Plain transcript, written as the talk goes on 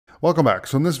Welcome back.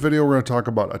 So in this video, we're going to talk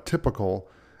about a typical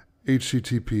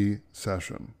HTTP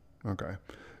session. Okay.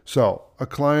 So a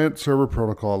client server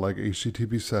protocol like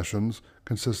HTTP sessions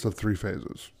consists of three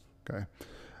phases. Okay.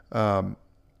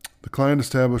 The client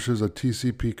establishes a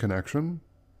TCP connection.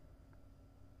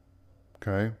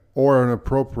 Okay. Or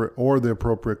the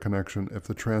appropriate connection if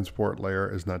the transport layer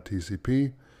is not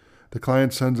TCP. The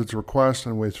client sends its request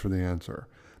and waits for the answer.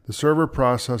 The server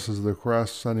processes the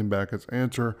request, sending back its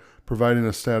answer, providing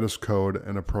a status code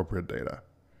and appropriate data.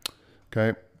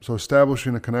 Okay, so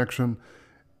establishing a connection.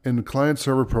 In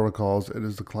client-server protocols, it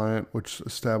is the client which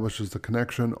establishes the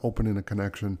connection. Opening a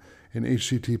connection in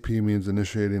HTTP means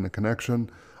initiating a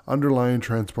connection. Underlying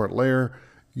transport layer,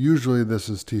 usually this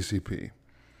is TCP.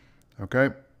 Okay,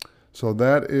 so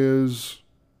that is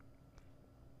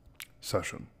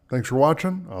session. Thanks for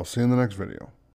watching. I'll see you in the next video.